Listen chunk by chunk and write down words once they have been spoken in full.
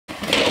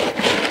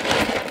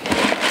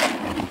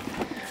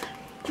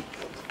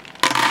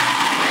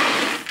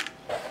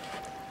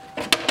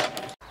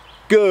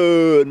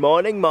Good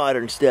morning,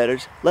 modern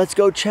steaders. Let's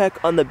go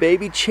check on the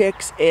baby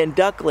chicks and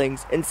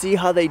ducklings and see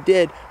how they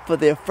did for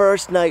their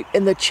first night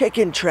in the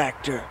chicken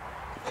tractor.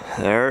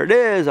 There it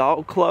is,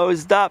 all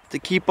closed up to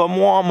keep them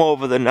warm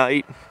over the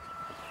night.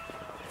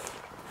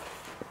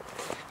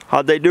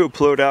 How'd they do,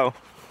 Pluto?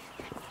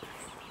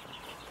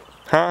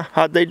 Huh?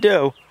 How'd they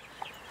do?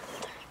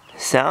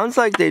 Sounds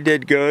like they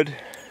did good.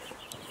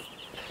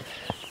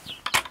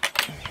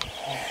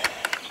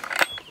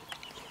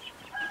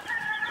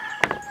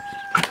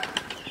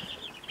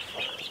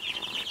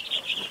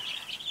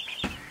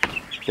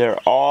 They're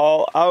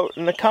all out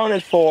and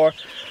accounted for.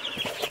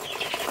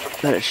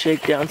 Better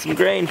shake down some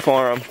grain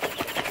for them.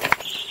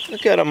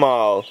 Look at them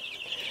all.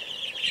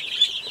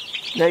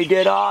 They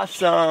did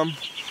awesome.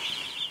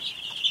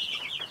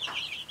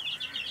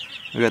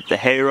 We got the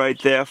hay right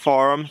there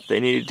for them. They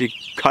needed to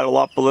cuddle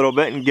up a little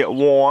bit and get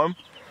warm.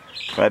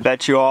 But I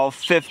bet you all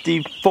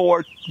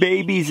 54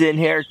 babies in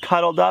here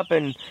cuddled up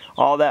and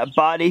all that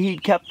body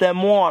heat kept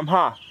them warm,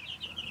 huh?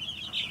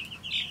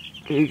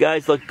 You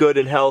guys look good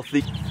and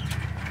healthy.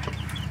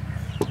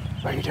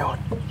 What are you doing?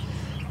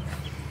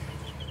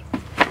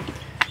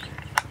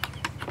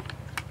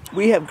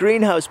 We have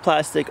greenhouse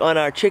plastic on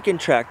our chicken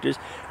tractors,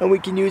 and we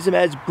can use them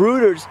as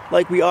brooders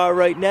like we are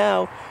right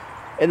now.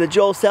 In the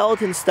Joel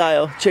Salatin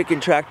style chicken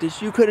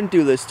tractors, you couldn't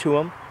do this to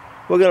them.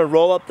 We're gonna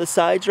roll up the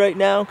sides right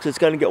now because it's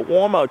gonna get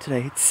warm out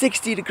today. It's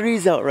 60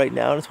 degrees out right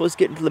now and it's supposed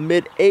to get into the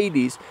mid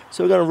 80s.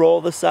 So we're gonna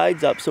roll the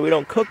sides up so we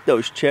don't cook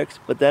those chicks,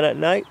 but then at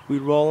night we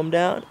roll them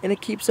down and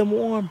it keeps them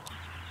warm.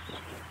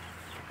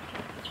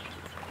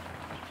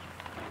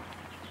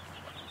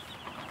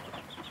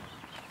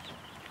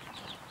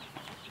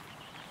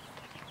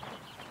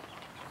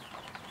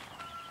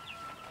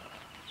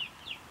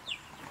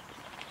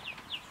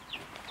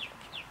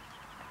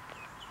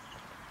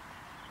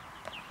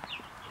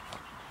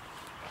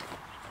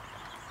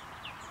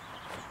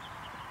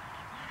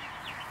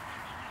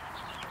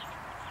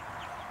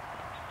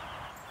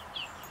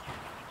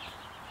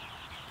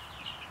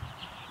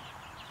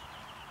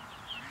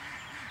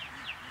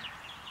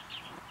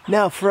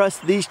 Now for us,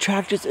 these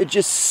tractors are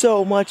just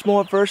so much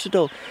more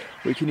versatile.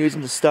 We can use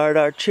them to start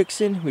our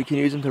chicks in, we can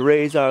use them to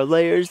raise our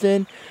layers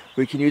in,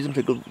 we can use them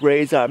to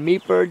raise our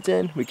meat birds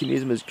in, we can use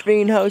them as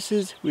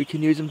greenhouses, we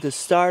can use them to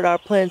start our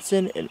plants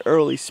in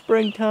early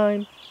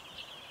springtime,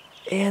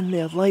 and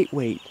they're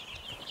lightweight.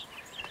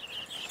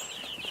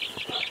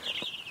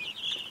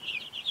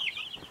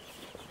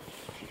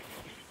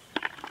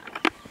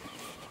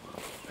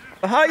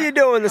 How you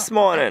doing this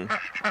morning?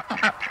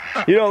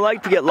 You don't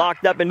like to get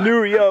locked up in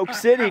New York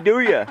City, do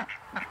you?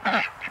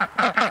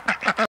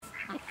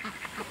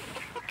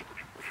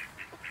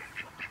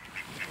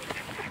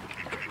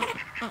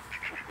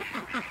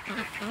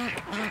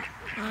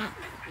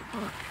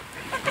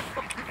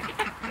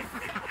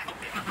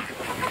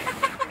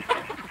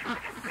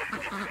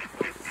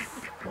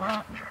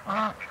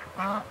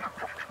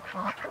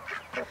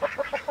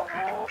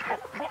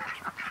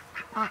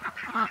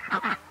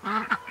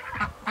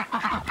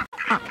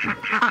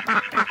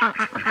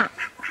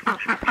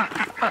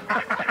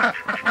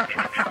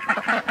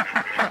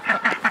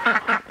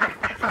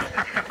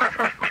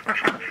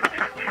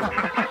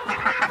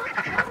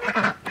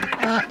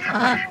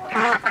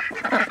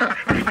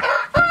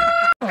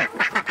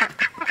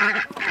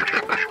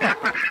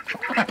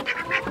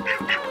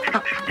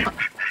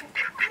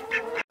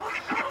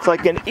 It's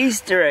like an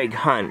Easter egg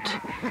hunt.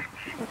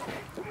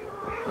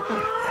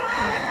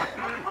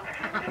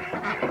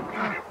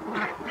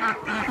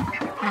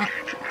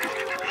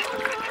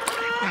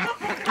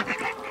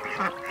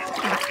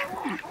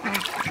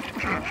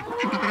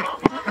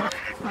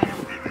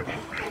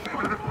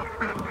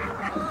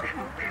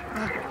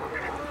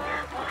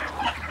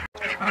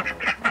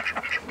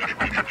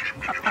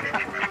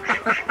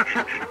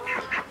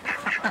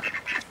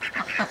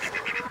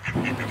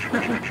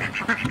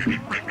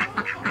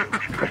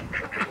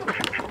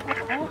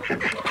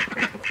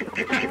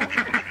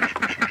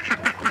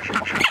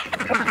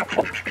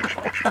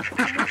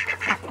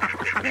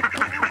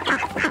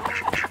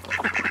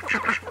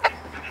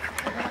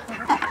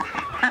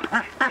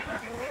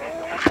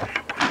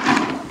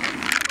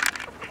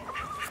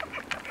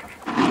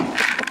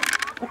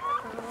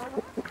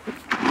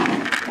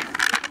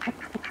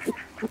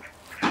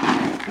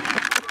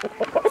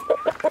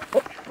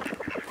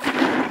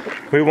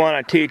 We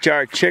want to teach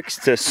our chicks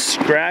to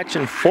scratch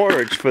and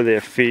forage for their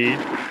feed,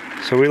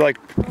 so we like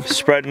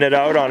spreading it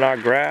out on our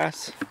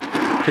grass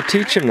to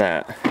teach them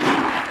that.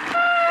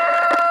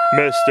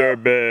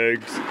 Mr.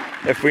 Biggs,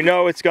 if we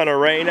know it's going to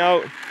rain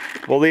out,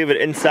 we'll leave it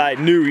inside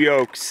New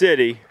York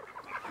City.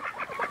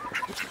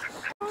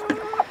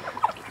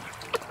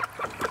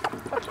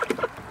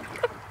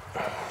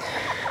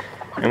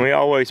 And we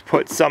always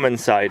put some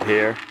inside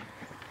here.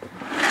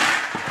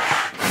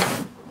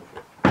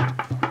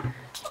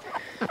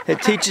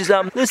 It teaches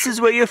them this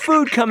is where your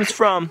food comes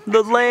from,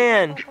 the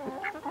land.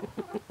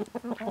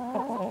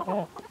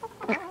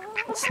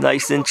 It's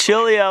nice and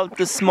chilly out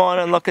this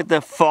morning. Look at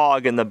the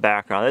fog in the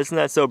background. Isn't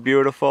that so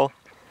beautiful?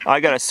 I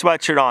got a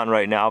sweatshirt on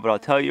right now, but I'll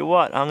tell you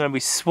what, I'm gonna be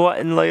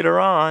sweating later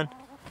on.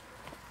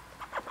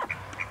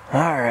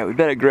 Alright, we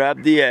better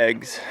grab the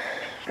eggs.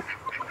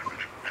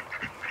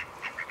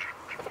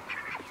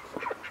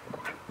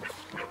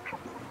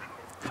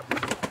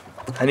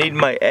 I need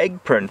my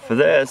egg print for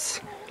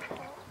this.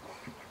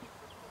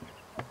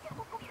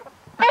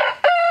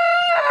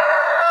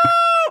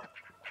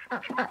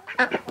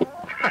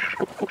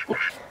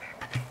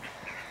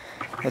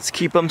 Let's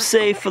keep them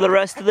safe for the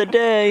rest of the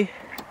day.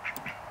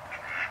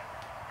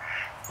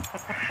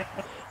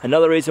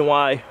 Another reason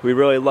why we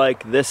really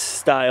like this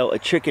style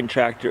of chicken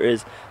tractor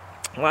is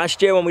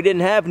last year when we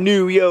didn't have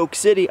New York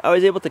City, I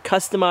was able to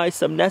customize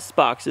some nest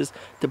boxes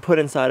to put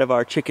inside of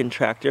our chicken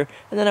tractor,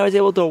 and then I was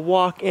able to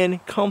walk in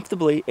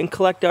comfortably and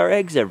collect our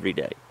eggs every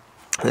day.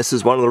 This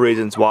is one of the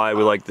reasons why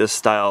we like this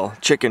style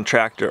chicken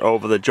tractor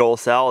over the Joel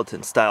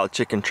Salatin style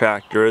chicken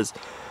tractor is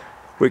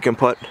we can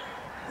put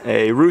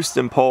a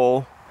roosting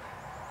pole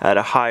at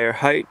a higher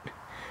height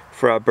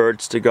for our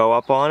birds to go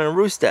up on and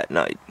roost at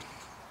night.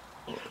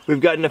 We've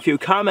gotten a few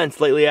comments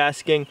lately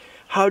asking,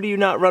 how do you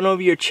not run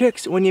over your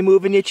chicks when you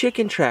move in your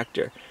chicken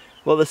tractor?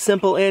 Well, the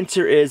simple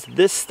answer is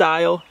this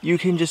style, you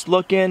can just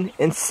look in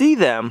and see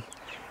them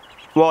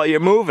while you're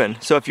moving.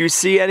 So if you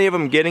see any of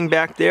them getting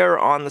back there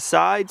on the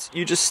sides,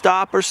 you just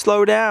stop or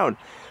slow down.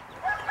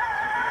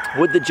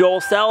 With the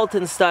Joel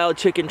Salatin style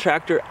chicken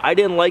tractor, I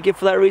didn't like it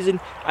for that reason.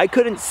 I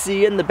couldn't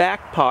see in the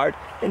back part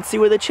and see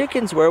where the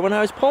chickens were when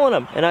I was pulling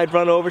them, and I'd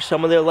run over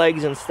some of their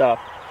legs and stuff.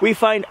 We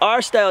find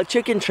our style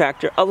chicken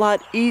tractor a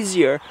lot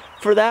easier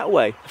for that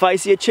way. If I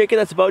see a chicken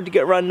that's about to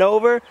get run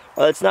over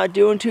or that's not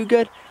doing too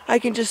good, I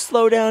can just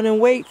slow down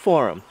and wait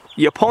for them.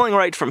 You're pulling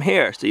right from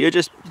here, so you're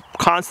just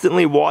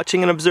constantly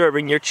watching and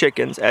observing your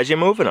chickens as you're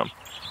moving them.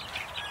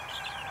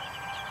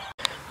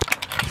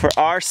 For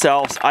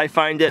ourselves, I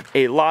find it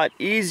a lot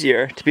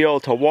easier to be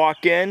able to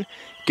walk in,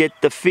 get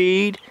the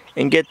feed,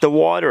 and get the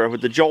water.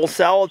 With the Joel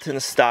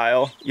Salatin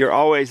style, you're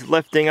always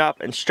lifting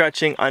up and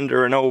stretching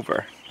under and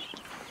over.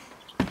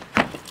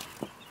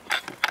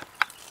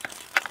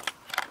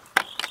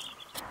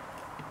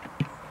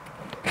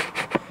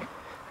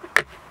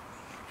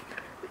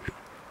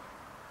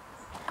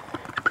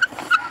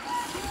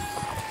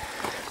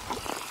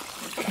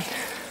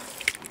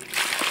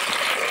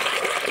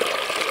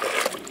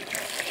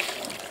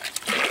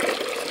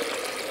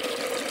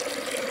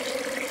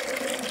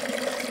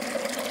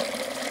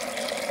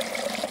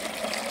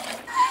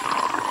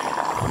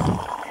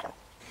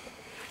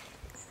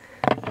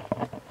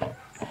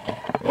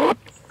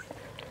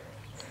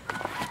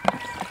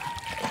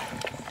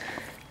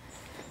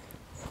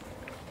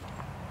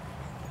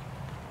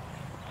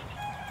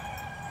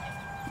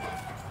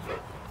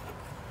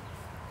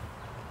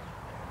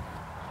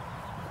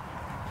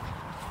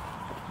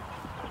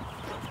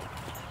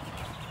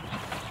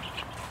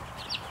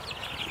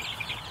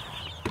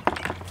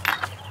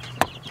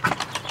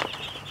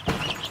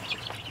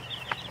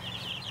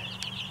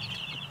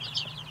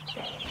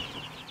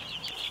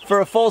 For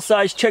a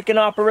full-size chicken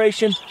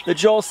operation, the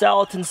Joel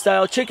Salatin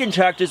style chicken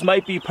tractors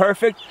might be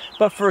perfect,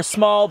 but for a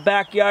small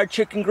backyard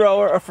chicken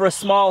grower or for a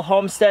small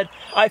homestead,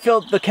 I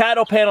feel the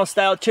cattle panel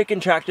style chicken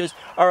tractors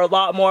are a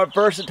lot more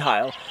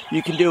versatile.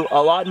 You can do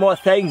a lot more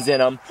things in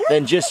them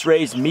than just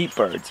raise meat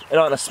birds. And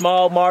on a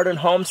small modern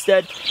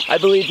homestead, I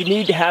believe you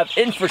need to have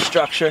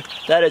infrastructure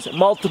that is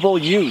multiple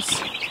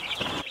use.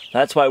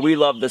 That's why we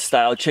love this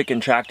style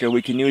chicken tractor.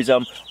 We can use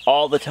them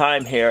all the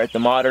time here at the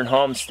Modern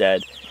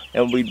Homestead,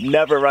 and we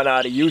never run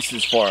out of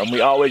uses for them. We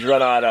always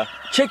run out of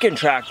chicken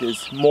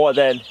tractors more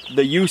than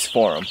the use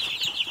for them.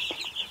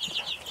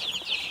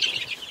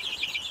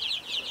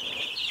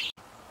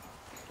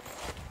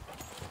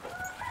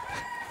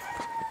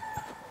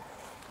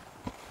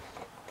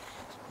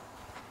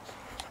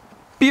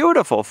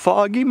 Beautiful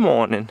foggy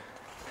morning.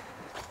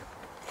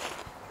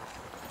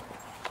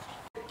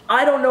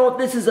 I don't know if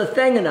this is a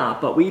thing or not,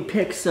 but we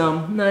picked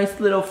some nice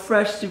little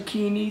fresh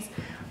zucchinis.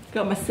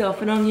 Got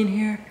myself an onion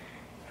here.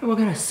 And we're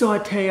gonna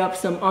saute up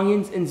some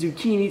onions and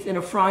zucchinis in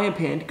a frying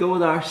pan to go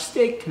with our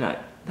steak tonight.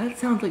 That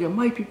sounds like it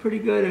might be pretty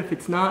good. If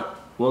it's not,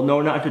 we'll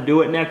know not to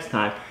do it next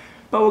time.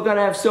 But we're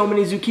gonna have so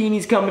many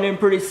zucchinis coming in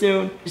pretty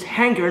soon. Just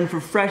hankering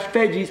for fresh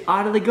veggies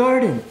out of the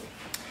garden.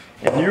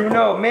 If you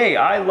know me,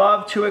 I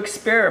love to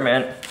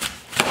experiment.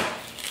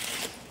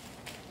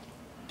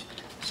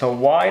 So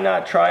why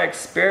not try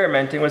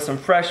experimenting with some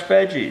fresh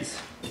veggies?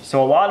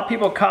 So a lot of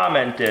people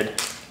commented,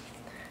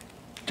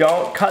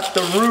 don't cut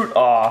the root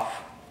off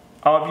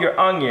of your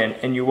onion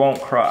and you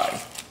won't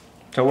cry.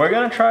 So we're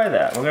gonna try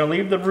that. We're gonna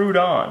leave the root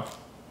on.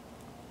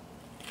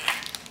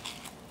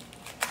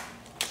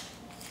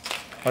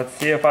 Let's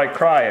see if I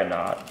cry or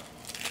not.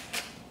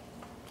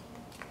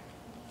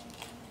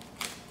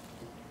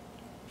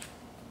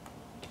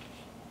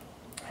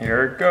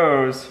 Here it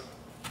goes.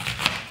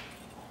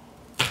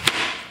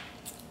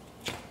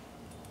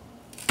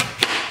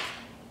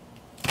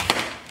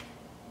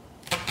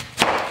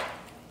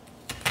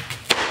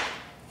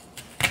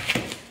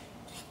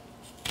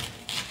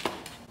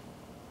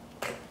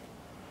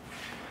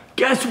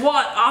 Guess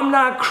what? I'm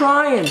not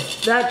crying.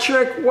 That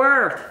trick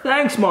worked.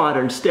 Thanks,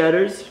 Modern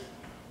Steaders.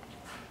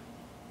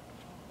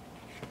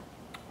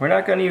 We're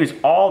not going to use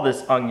all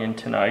this onion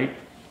tonight,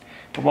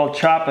 but we'll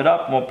chop it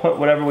up and we'll put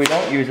whatever we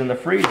don't use in the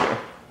freezer.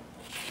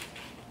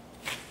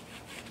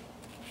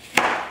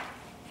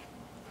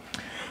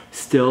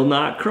 Still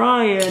not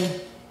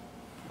crying.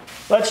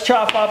 Let's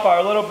chop up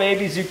our little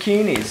baby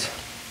zucchinis.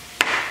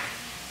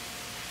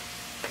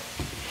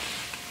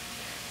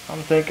 I'm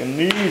thinking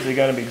these are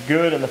going to be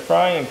good in the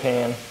frying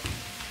pan.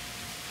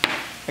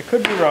 I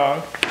could be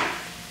wrong.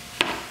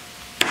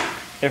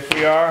 If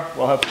we are,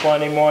 we'll have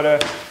plenty more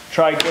to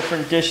try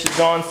different dishes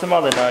on some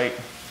other night.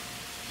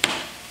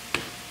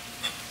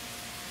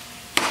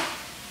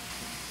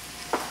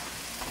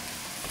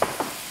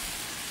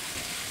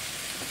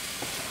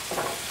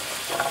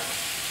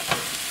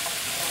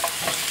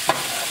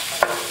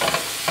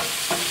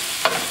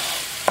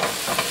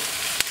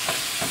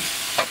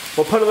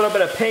 We'll put a little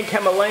bit of pink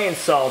Himalayan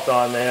salt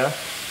on there.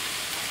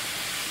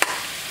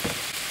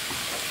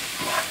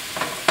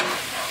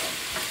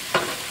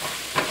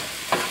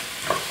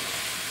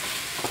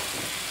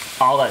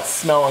 Oh, that's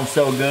smelling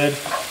so good.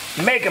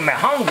 Making me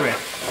hungry.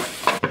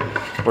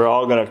 We're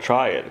all gonna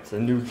try it. It's a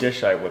new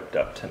dish I whipped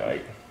up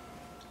tonight.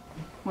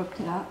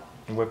 Whipped it up?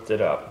 Whipped it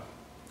up.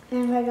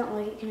 And if I don't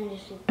like it, can I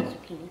just eat the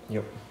zucchini?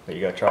 Yep, but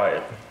you gotta try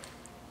it.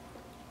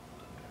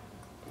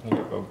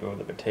 Here, go do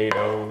the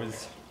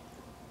potatoes.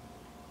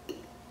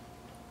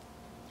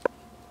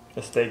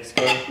 The steak's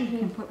good? You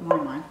can put more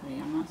in mine for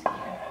you, I'm not scared.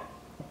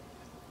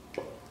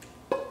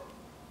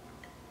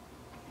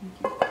 Thank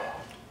you.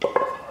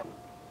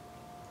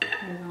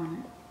 What's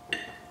on it?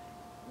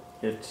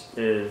 It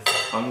is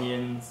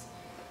onions,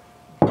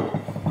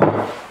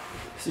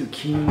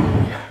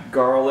 zucchini,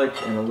 garlic,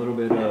 and a little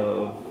bit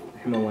of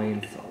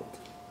Himalayan salt.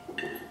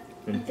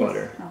 And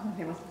butter.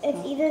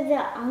 It's either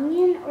the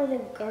onion or the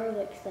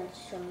garlic that's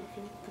strong. I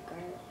think the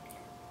garlic.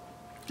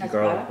 The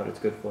garlic, but it's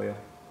good for you.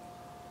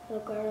 The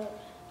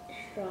garlic's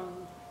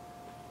strong.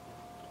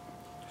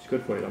 It's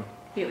good for you though.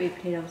 You eat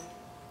potatoes.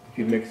 If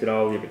you mix it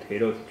all with your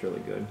potatoes, it's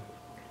really good.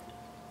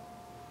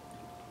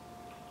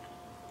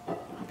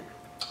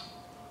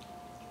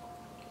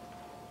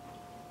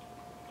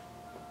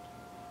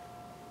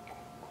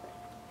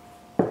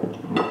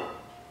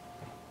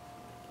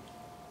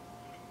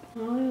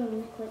 Oh, it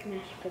looks like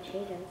mashed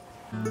potatoes.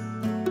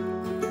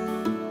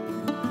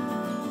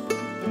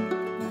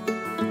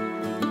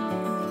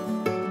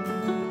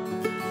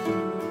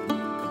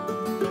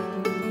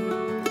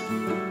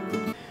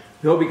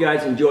 We hope you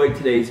guys enjoyed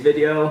today's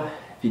video.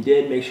 If you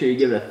did, make sure you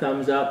give it a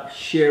thumbs up,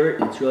 share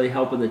it, it's really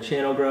helping the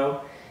channel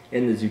grow.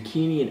 And the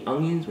zucchini and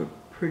onions were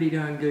pretty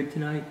darn good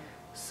tonight.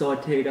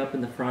 Sauteed up in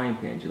the frying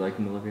pan. Did you like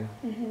them, Olivia?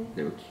 Mm-hmm.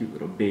 They were cute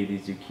little baby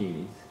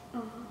zucchinis.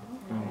 Oh,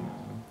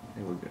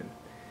 they were good.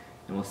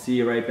 And we'll see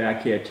you right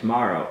back here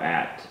tomorrow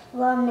at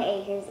Lumnah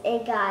Acres,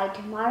 a guide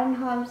to modern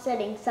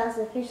homesteading,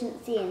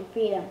 self-sufficiency, and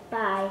freedom.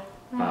 Bye.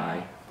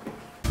 Bye.